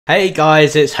Hey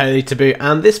guys, it's Holytaboo,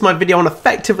 and this is my video on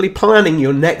effectively planning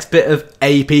your next bit of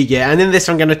AP gear. And in this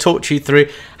I'm going to talk you through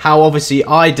how obviously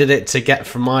I did it to get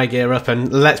from my gear up,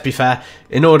 and let's be fair,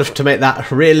 in order to make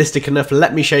that realistic enough,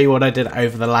 let me show you what I did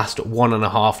over the last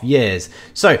 1.5 years.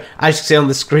 So, as you can see on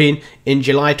the screen, in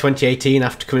July 2018,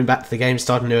 after coming back to the game,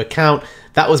 starting a new account,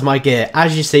 that was my gear.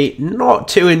 As you see, not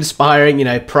too inspiring, you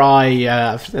know, Pry-Heave,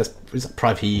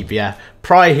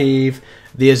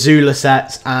 the Azula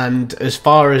sets, and as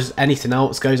far as anything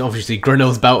else goes, obviously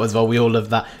Grenel's belt as well, we all love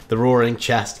that, the Roaring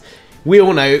Chest. We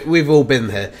all know, we've all been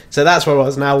here. So that's where I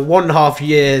was now, 1.5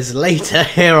 years later,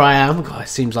 here I am. God, it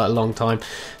seems like a long time.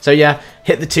 So yeah,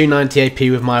 hit the 290 AP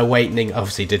with my Awakening,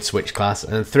 obviously did switch class,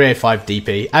 and 305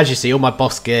 DP. As you see, all my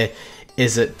boss gear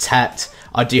is at Tet.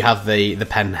 I do have the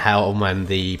Pen Helm and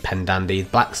the Pen Dandy,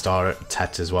 Black Star at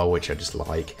Tet as well, which I just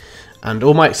like. And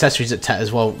all my accessories at Tet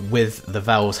as well with the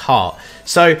Vel's Heart.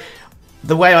 So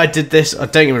the way I did this,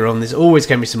 don't get me wrong, there's always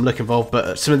going to be some luck involved,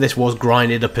 but some of this was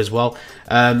grinded up as well.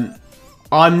 I'm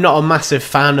not a massive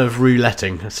fan of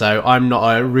rouletting, so I'm not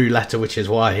a rouletter, which is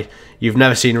why you've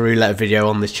never seen a roulette video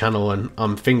on this channel, and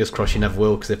I'm fingers crossed you never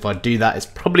will, because if I do that, it's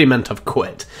probably meant I've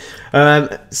quit.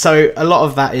 So a lot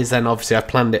of that is then obviously I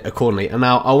planned it accordingly, and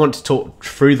now I want to talk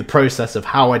through the process of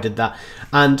how I did that,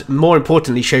 and more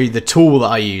importantly show you the tool that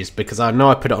I used, because I know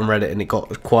I put it on Reddit and it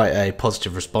got quite a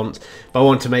positive response, but I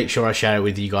want to make sure I share it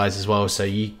with you guys as well, so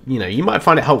you know, you might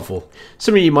find it helpful.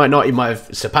 Some of you might not, you might have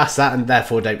surpassed that and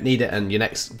therefore don't need it, and your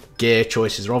next gear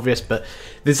choices are obvious, but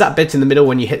there's that bit in the middle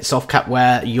when you hit soft cap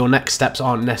where your next steps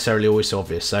aren't necessarily always so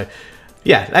obvious. So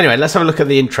yeah, anyway, let's have a look at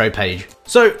the intro page.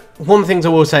 So one thing I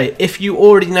will say, if you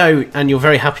already know and you're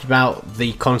very happy about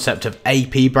the concept of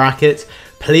AP brackets,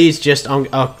 please just,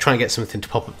 I'll try and get something to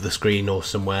pop up the screen or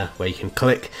somewhere where you can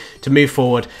click to move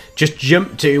forward. Just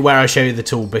jump to where I show you the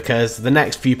tool, because the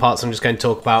next few parts I'm just going to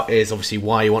talk about is obviously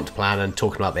why you want to plan and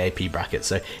talking about the AP brackets.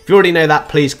 So if you already know that,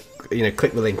 please, you know,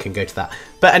 click the link and go to that.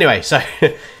 But anyway, so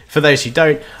for those who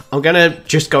don't, I'm going to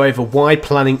just go over why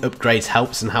planning upgrades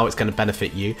helps and how it's going to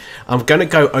benefit you. I'm going to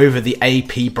go over the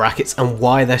AP brackets and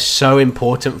why they're so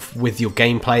important with your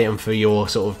gameplay and for your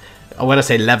sort of, when I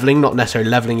say leveling, not necessarily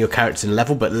leveling your characters in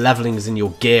level, but leveling is in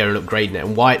your gear and upgrading it,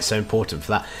 and why it's so important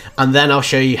for that. And then I'll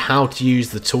show you how to use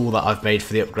the tool that I've made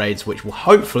for the upgrades, which will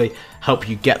hopefully help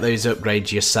you get those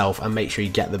upgrades yourself and make sure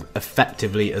you get them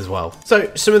effectively as well.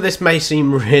 So some of this may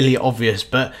seem really obvious,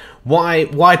 but why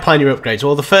plan your upgrades?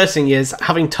 Well, the first thing is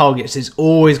having targets is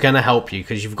always going to help you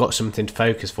because you've got something to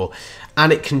focus for,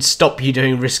 and it can stop you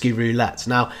doing risky roulettes.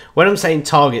 Now, when I'm saying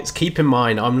targets, keep in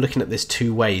mind I'm looking at this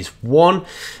two ways. One,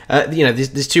 you know,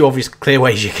 there's two obvious clear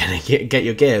ways you're going to get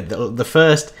your gear. The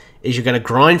first is you're going to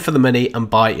grind for the money and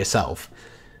buy it yourself.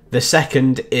 The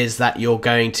second is that you're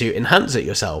going to enhance it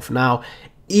yourself. Now,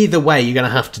 either way, you're going to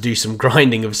have to do some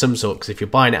grinding of some sort, because if you're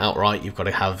buying it outright, you've got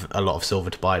to have a lot of silver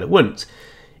to buy it at once.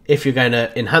 If you're going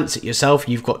to enhance it yourself,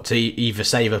 you've got to either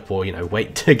save up or, you know,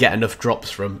 wait to get enough drops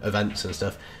from events and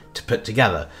stuff to put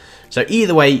together. So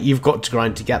either way, you've got to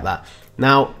grind to get that.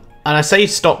 Now, and I say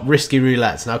stop risky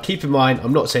roulettes. Now, keep in mind,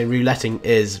 I'm not saying rouletting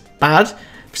is bad.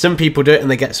 Some people do it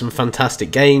and they get some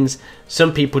fantastic gains.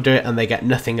 Some people do it and they get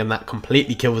nothing, and that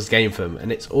completely kills the game for them, and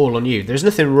it's all on you. There's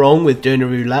nothing wrong with doing a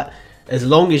roulette as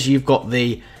long as you've got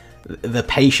the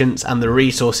patience and the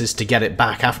resources to get it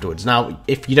back afterwards. Now,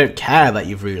 if you don't care that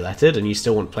you've rouletted and you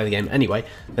still want to play the game anyway,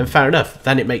 then fair enough.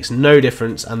 Then it makes no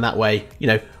difference, and that way, you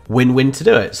know, win-win to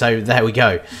do it. So there we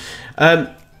go.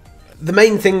 The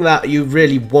main thing that you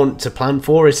really want to plan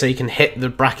for is so you can hit the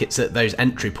brackets at those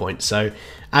entry points. So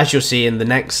as you'll see in the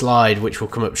next slide, which will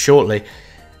come up shortly,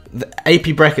 the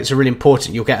AP brackets are really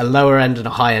important. You'll get a lower end and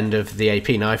a high end of the AP.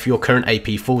 Now, if your current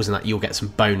AP falls in that, you'll get some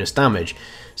bonus damage.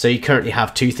 So you currently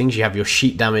have two things. You have your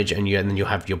sheet damage and then you'll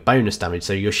have your bonus damage.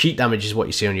 So your sheet damage is what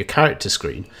you see on your character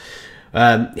screen.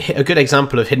 A good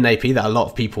example of hidden AP that a lot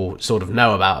of people sort of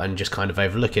know about and just kind of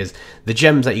overlook is the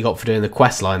gems that you got for doing the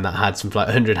quest line that had something like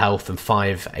 100 health and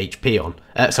 5 HP on.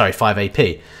 5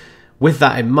 AP. With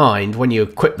that in mind, when you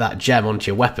equip that gem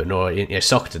onto your weapon or you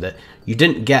socketed it, you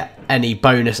didn't get any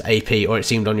bonus AP, or it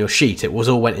seemed on your sheet. It was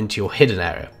all went into your hidden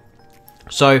area.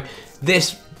 So the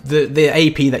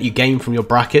AP that you gain from your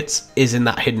brackets is in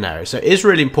that hidden area. So it is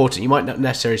really important. You might not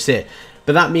necessarily see it,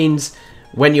 but that means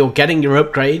when you're getting your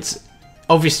upgrades,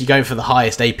 obviously going for the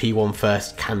highest AP one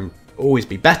first can always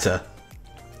be better,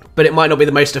 but it might not be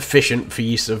the most efficient for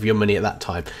use of your money at that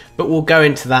time. But we'll go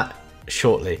into that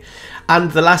shortly.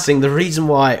 And the last thing, the reason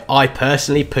why I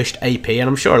personally pushed AP, and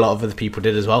I'm sure a lot of other people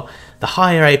did as well, the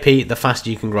higher AP, the faster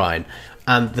you can grind,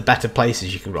 and the better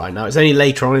places you can grind. Now, it's only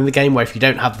later on in the game where if you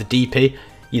don't have the DP,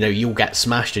 you know, you'll get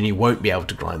smashed and you won't be able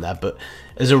to grind there. But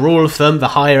as a rule of thumb, the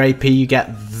higher AP you get,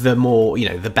 the more, you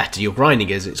know, the better your grinding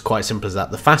is. It's quite simple as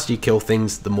that. The faster you kill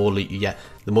things, the more loot you get,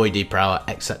 the more you do per hour,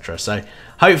 etc. So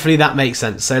hopefully that makes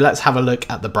sense. So let's have a look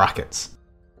at the brackets.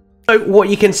 So what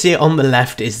you can see on the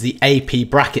left is the AP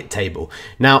bracket table.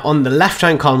 Now on the left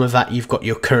hand column of that, you've got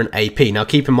your current AP. Now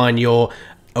keep in mind your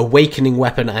awakening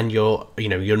weapon and your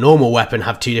normal weapon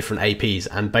have two different APs,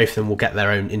 and both of them will get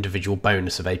their own individual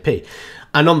bonus of AP.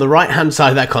 And on the right hand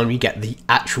side of that column, you get the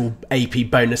actual AP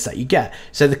bonus that you get.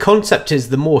 So the concept is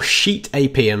the more sheet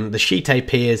AP, and the sheet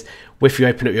AP is if you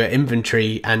open up your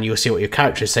inventory and you'll see what your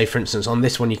character is. Say for instance, on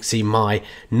this one you can see my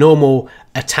normal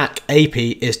attack AP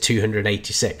is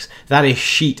 286. That is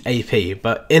sheet AP,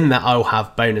 but in that I will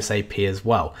have bonus AP as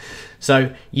well.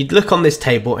 So you'd look on this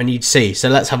table and you'd see, so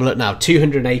let's have a look now,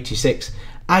 286,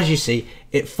 as you see,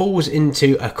 it falls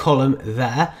into a column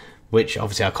there, which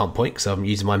obviously I can't point because I'm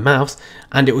using my mouse,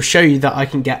 and it will show you that I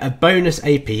can get a bonus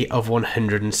AP of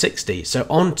 160. So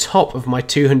on top of my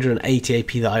 280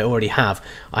 AP that I already have,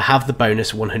 I have the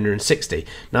bonus 160.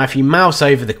 Now if you mouse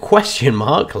over the question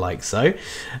mark, like so,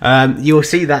 you'll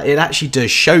see that it actually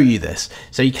does show you this.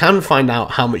 So you can find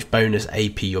out how much bonus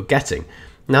AP you're getting.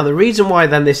 Now the reason why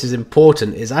then this is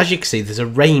important is, as you can see, there's a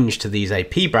range to these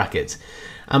AP brackets.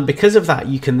 And because of that,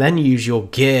 you can then use your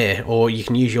gear, or you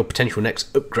can use your potential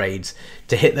next upgrades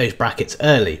to hit those brackets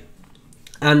early.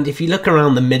 And if you look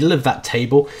around the middle of that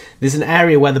table, there's an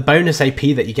area where the bonus AP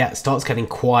that you get starts getting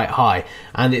quite high.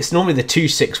 And it's normally the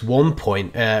 261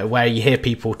 point, where you hear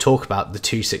people talk about the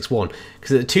 261.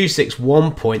 Because at the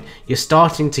 261 point, you're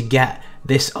starting to get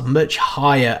this much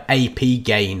higher AP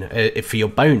gain for your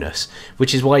bonus,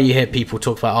 which is why you hear people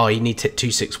talk about, oh, you need to hit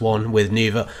 261 with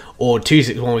Nuva or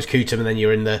 261 with Kutum, and then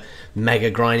you're in the mega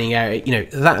grinding area. You know,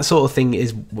 that sort of thing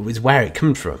is where it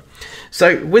comes from.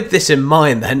 So with this in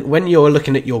mind then, when you're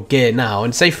looking at your gear now,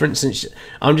 and say for instance,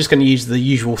 I'm just going to use the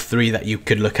usual 3 that you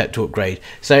could look at to upgrade.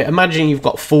 So imagine you've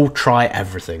got full try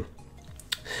everything,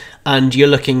 and you're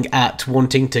looking at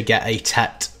wanting to get a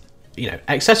Tet, you know,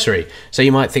 accessory. So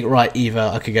you might think, right, either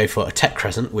I could go for a Tet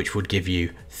Crescent, which would give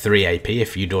you 3 AP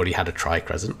if you'd already had a Tri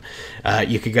Crescent.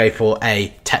 You could go for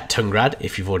a Tet Tungrad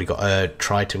if you've already got a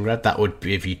Tri Tungrad, that would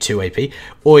give you 2 AP.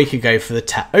 Or you could go for the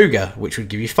Tet Ogre, which would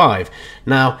give you 5.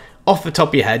 Now, off the top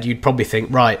of your head, you'd probably think,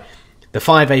 right, the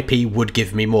 5 AP would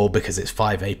give me more because it's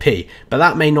 5 AP. But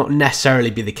that may not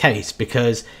necessarily be the case,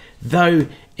 because though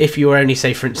if you were only,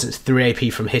 say for instance, 3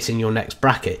 AP from hitting your next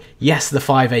bracket, yes, the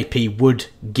 5 AP would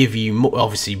give you more,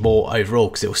 obviously more overall,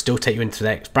 because it will still take you into the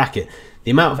next bracket.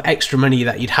 The amount of extra money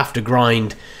that you'd have to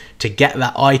grind to get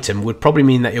that item would probably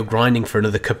mean that you're grinding for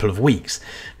another couple of weeks.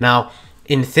 Now,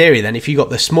 in theory then, if you got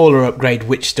the smaller upgrade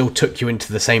which still took you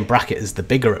into the same bracket as the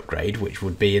bigger upgrade, which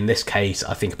would be in this case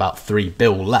I think about 3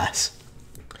 bill less,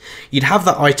 you'd have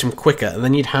that item quicker, and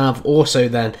then you'd have also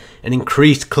then an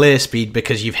increased clear speed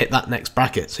because you've hit that next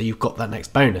bracket, so you've got that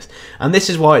next bonus. And this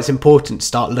is why it's important to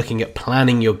start looking at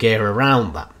planning your gear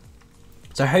around that.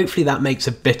 So hopefully that makes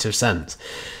a bit of sense.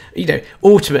 You know,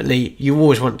 ultimately you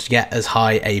always want to get as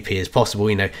high AP as possible.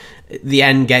 You know, the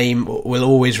end game will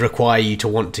always require you to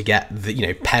want to get the, you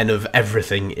know, pen of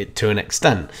everything to an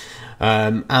extent.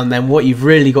 And then what you've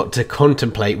really got to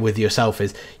contemplate with yourself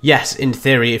is, yes, in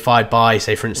theory, if I buy,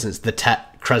 say for instance, the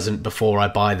Tet Crescent before I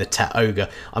buy the Tet Ogre,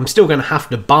 I'm still going to have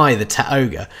to buy the Tet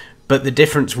Ogre, but the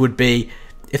difference would be,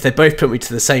 if they both put me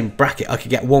to the same bracket, I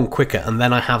could get one quicker, and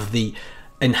then I have the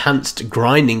enhanced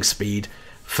grinding speed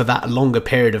for that longer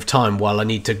period of time while I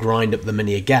need to grind up the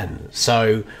money again.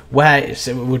 So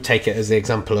we'll take it as the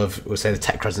example of, we'll say the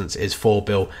Tet Crescent is 4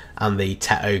 bill and the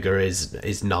Tet Ogre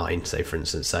is 9, say for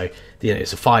instance. So you know,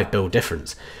 it's a 5 bill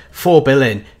difference. 4 bill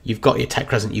in, you've got your Tet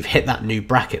Crescent, you've hit that new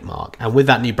bracket mark, and with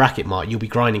that new bracket mark you'll be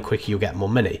grinding quicker, you'll get more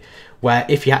money. Where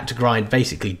if you had to grind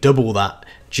basically double that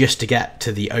just to get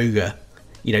to the Ogre,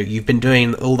 you know, you've been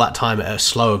doing all that time at a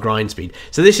slower grind speed.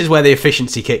 So this is where the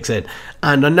efficiency kicks in.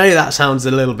 And I know that sounds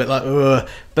a little bit like, ugh,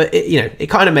 but it, you know, it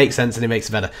kind of makes sense and it makes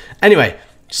it better. Anyway,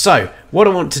 so what I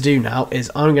want to do now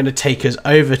is I'm going to take us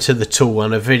over to the tool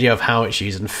and a video of how it's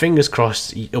used, and fingers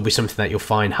crossed it'll be something that you'll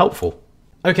find helpful.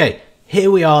 Okay, here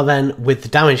we are then with the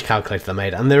damage calculator I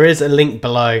made, and there is a link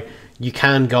below. You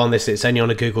can go on this, it's only on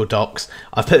a Google Docs.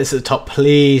 I've put this at the top.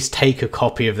 Please take a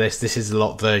copy of this. This is the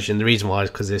locked version. The reason why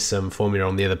is because there's some formula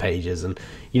on the other pages, and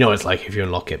you know what it's like if you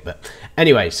unlock it. But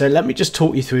anyway, so let me just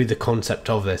talk you through the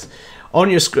concept of this. On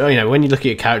your screen, you know, when you look at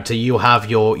your character, you'll have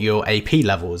your AP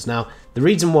levels. Now, the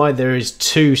reason why there is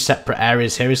 2 separate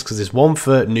areas here is because there's one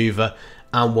for Nuva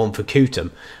and one for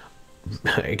Kutum.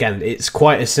 again, it's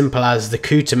quite as simple as the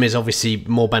Kutum is obviously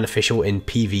more beneficial in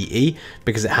PvE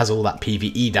because it has all that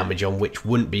PvE damage on, which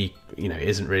wouldn't be,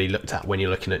 isn't really looked at when you're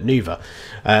looking at Nuva.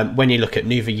 When you look at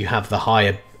Nuva, you have the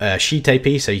higher sheet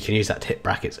AP, so you can use that to hit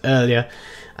brackets earlier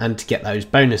and to get those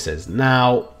bonuses.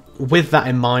 Now, with that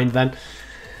in mind, then,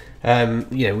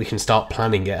 we can start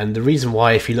planning it. And the reason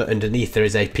why, if you look underneath, there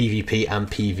is a PvP and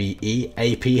PvE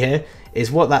AP here, is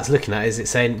what that's looking at is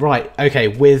it's saying, right, okay,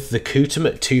 with the Kutum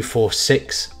at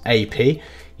 246 AP,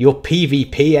 your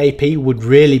PvP AP would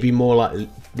really be more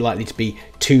likely to be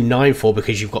 294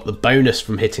 because you've got the bonus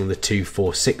from hitting the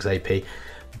 246 AP.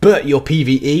 But your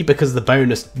PvE, because of the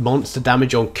bonus monster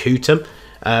damage on Kutum,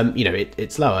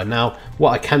 it's lower. Now,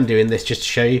 what I can do in this, just to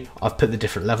show you, I've put the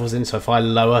different levels in. So if I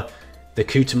lower the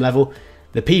Kutum level,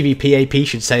 the PvP AP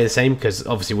should stay the same, because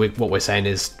obviously what we're saying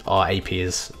is our AP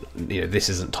is, this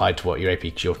isn't tied to what your AP,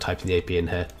 because you're typing the AP in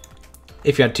here.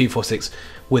 If you had 246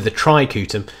 with a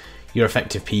Tri-Kutum, your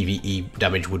effective PvE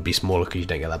damage would be smaller because you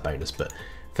don't get that bonus. But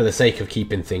for the sake of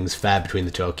keeping things fair between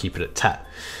the two, I'll keep it at 10.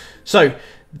 So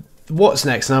what's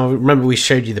next? Now, remember we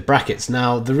showed you the brackets.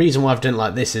 Now, the reason why I've done it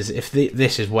like this is if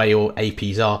this is where your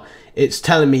APs are, it's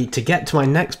telling me to get to my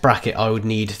next bracket, I would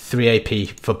need 3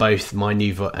 AP for both my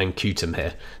Nuva and Kutum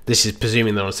here. This is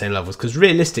presuming they're on the same levels, because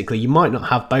realistically, you might not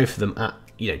have both of them at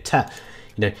 10.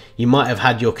 You might have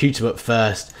had your Kutum up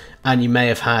first, and you may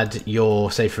have had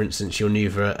your, say for instance, your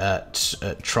Nuva at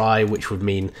Tri, which would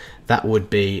mean that would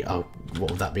be,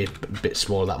 what would that be? A bit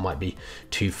smaller. That might be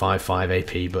 255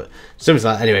 AP, but something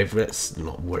like that. Anyway, let's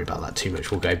not worry about that too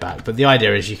much. We'll go back. But the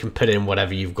idea is you can put in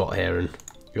whatever you've got here and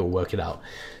you'll work it out.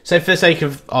 So for the sake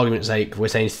of argument's sake, we're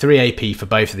saying 3 AP for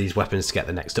both of these weapons to get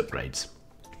the next upgrades.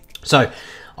 So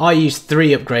I used 3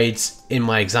 upgrades in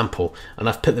my example, and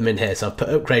I've put them in here. So I've put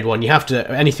upgrade 1. You have to,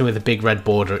 anything with a big red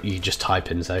border, you just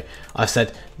type in. So I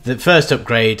said the first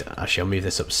upgrade, actually I'll move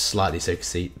this up slightly so you can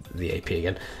see the AP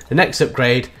again. The next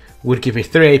upgrade would give me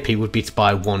 3 AP, would be to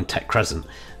buy 1 Tech Crescent.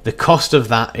 The cost of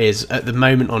that is, at the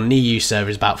moment on NEU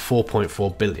server, is about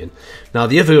 4.4 billion. Now,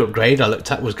 the other upgrade I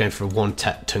looked at was going for a 1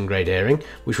 Tech Tongue Grade Earring,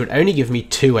 which would only give me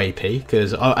 2 AP,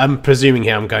 because I'm presuming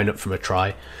here I'm going up from a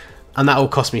Tri, and that will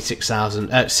cost me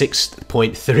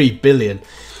 6.3 billion.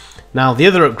 Now, the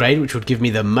other upgrade, which would give me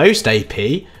the most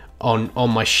AP on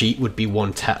my sheet, would be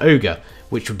 1 Tech Ogre,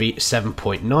 which would be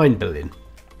 7.9 billion.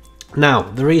 Now,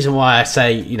 the reason why I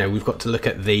say, we've got to look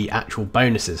at the actual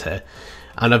bonuses here,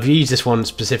 and I've used this one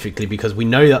specifically because we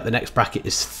know that the next bracket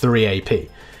is 3 AP.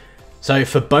 So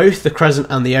for both the Crescent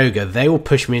and the Ogre, they will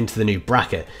push me into the new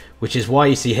bracket, which is why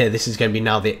you see here, this is going to be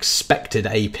now the expected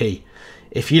AP.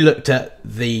 If you looked at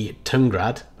the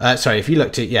Tungrad, if we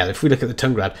look at the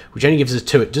Tungrad, which only gives us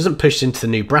 2, it doesn't push into the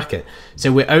new bracket.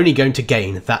 So we're only going to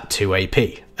gain that 2 AP,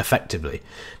 effectively.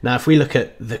 Now, if we look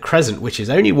at the Crescent, which is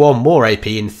only 1 more AP,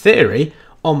 in theory,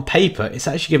 on paper, it's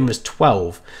actually giving us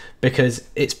 12, because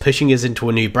it's pushing us into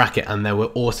a new bracket, and then we're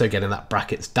also getting that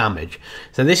bracket's damage.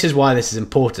 So this is why this is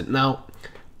important. Now,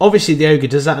 obviously the Ogre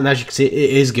does that, and as you can see, it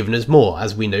is giving us more.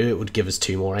 As we knew, it would give us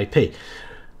 2 more AP.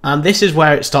 And this is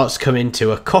where it starts to come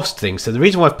into a cost thing. So the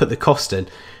reason why I've put the cost in,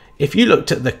 if you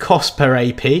looked at the cost per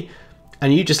AP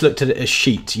and you just looked at it as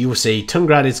sheet, you will see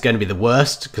Tungrad is going to be the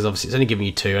worst, because obviously it's only giving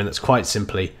you 2, and it's quite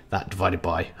simply that divided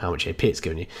by how much AP it's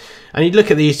giving you. And you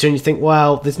look at these two and you think,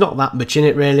 well, there's not that much in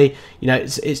it really.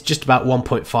 It's just about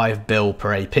 1.5 bill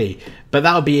per AP. But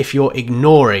that would be if you're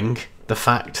ignoring the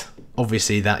fact,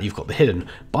 obviously, that you've got the hidden.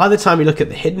 By the time you look at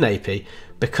the hidden AP,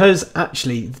 because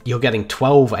actually you're getting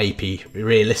 12 AP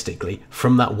realistically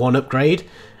from that 1 upgrade,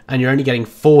 and you're only getting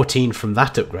 14 from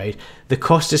that upgrade, the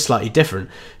cost is slightly different.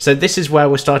 So this is where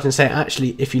we're starting to say,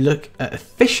 actually, if you look at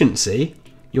efficiency,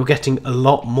 you're getting a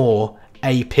lot more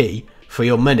AP for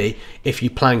your money if you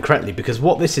plan correctly, because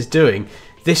what this is doing,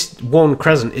 this 1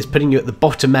 Crescent is putting you at the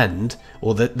bottom end,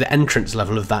 or the entrance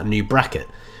level of that new bracket,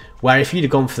 where if you'd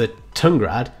have gone for the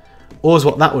Tungrad, or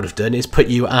what that would have done is put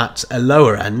you at a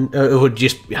lower end, or it would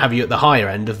just have you at the higher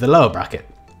end of the lower bracket.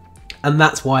 And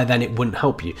that's why then it wouldn't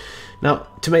help you. Now,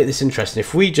 to make this interesting,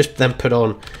 if we just then put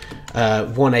on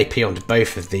 1 AP onto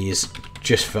both of these,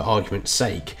 just for argument's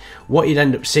sake, what you'd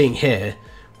end up seeing here,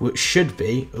 which should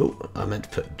be, oh, I meant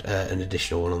to put an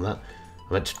additional 1 on that.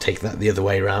 I meant to take that the other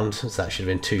way around, so that should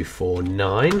have been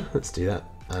 249. Let's do that,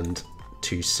 and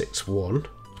 261.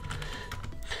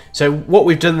 So what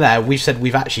we've done there, we've said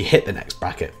we've actually hit the next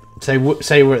bracket. So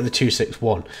say we're at the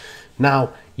 261.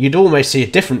 Now, you'd almost see a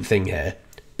different thing here,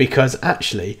 because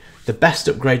actually the best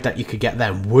upgrade that you could get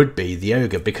then would be the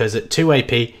Ogre, because at 2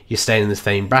 AP you're staying in the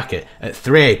same bracket, at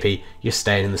 3 AP you're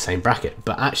staying in the same bracket,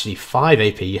 but actually 5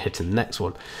 AP you're hitting the next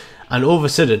one, and all of a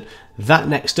sudden that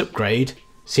next upgrade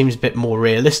seems a bit more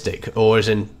realistic, or as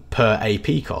in per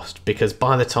AP cost, because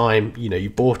by the time you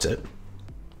bought it,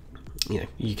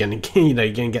 you're gonna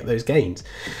get those gains.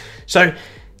 So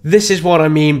this is what I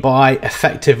mean by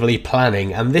effectively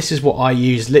planning, and this is what I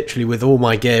use literally with all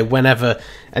my gear whenever.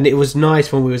 And it was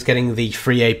nice when we was getting the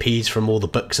free APs from all the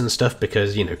books and stuff,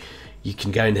 because you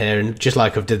can go in here and just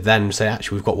like I did then say,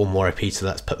 actually we've got one more AP, so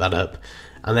let's put that up.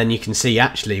 And then you can see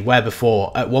actually where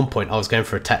before at one point I was going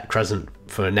for a Tech Crescent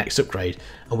for a next upgrade,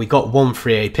 and we got one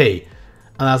free AP,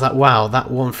 and I was like, wow,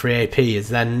 that one free AP has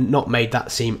then not made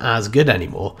that seem as good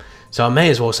anymore, so I may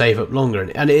as well save up longer.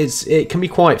 And it can be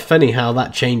quite funny how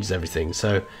that changes everything.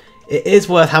 So it is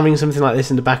worth having something like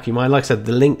this in the back of your mind. Like I said,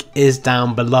 the link is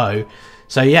down below,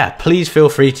 so yeah, please feel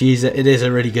free to use it. It is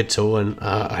a really good tool, and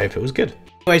I hope it was good.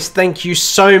 Anyways, thank you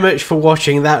so much for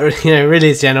watching. That really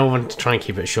is the end. I want to try and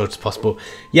keep it as short as possible.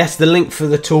 Yes, the link for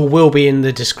the tool will be in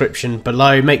the description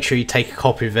below. Make sure you take a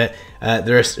copy of it.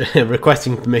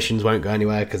 Requesting permissions won't go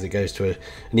anywhere because it goes to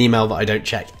an email that I don't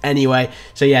check anyway.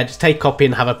 So yeah, just take a copy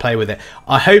and have a play with it.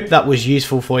 I hope that was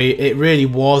useful for you. It really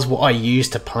was what I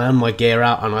used to plan my gear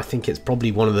out, and I think it's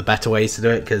probably one of the better ways to do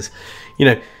it, because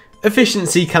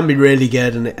efficiency can be really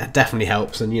good, and it definitely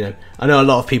helps. And I know a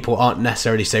lot of people aren't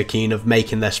necessarily so keen of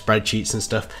making their spreadsheets and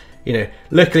stuff.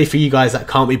 Luckily for you guys that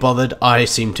can't be bothered, I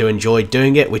seem to enjoy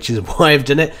doing it, which is why I've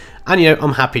done it. And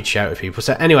I'm happy to share it with people.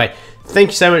 So anyway, thank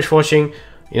you so much for watching.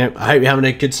 I hope you're having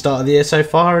a good start of the year so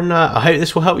far, and I hope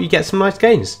this will help you get some nice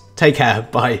gains. Take care.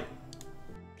 Bye.